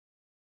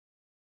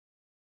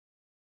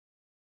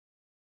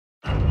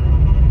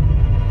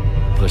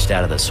pushed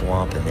out of the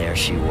swamp, and there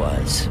she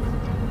was.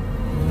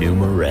 New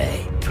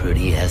Marais,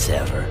 pretty as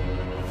ever.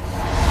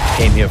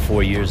 Came here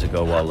 4 years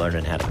ago while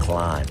learning how to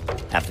climb.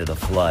 After the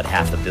flood,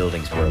 half the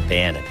buildings were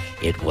abandoned.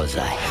 It was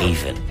a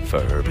haven for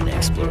urban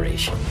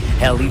exploration.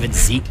 Hell, even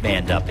Zeke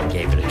manned up and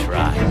gave it a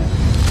try.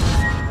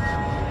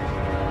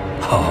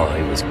 Oh,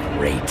 it was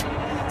great.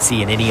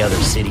 See, in any other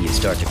city you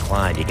start to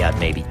climb, you got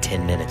maybe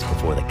 10 minutes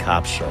before the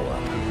cops show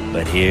up.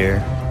 But here,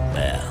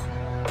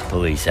 well,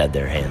 police had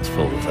their hands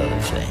full with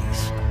other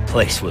things.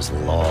 Place was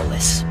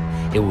lawless.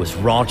 It was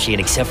raunchy, and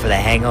except for the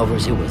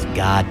hangovers, it was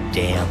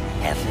goddamn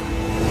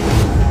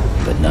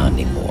heaven. But not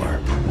anymore.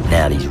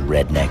 Now these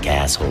redneck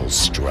assholes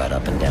strut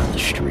up and down the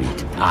street,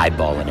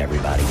 eyeballing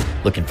everybody,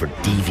 looking for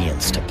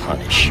deviants to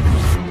punish.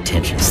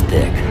 Tension's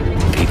thick.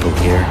 People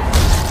here,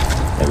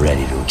 they're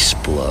ready to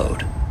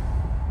explode.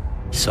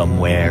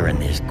 Somewhere in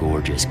this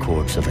gorgeous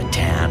corpse of a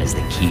town is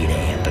the key to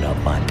amping up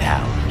my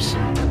powers.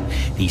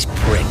 These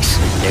pricks,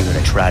 they're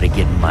gonna try to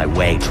get in my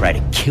way, try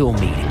to kill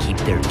me to keep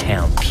their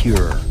town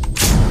pure.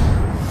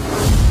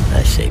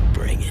 I say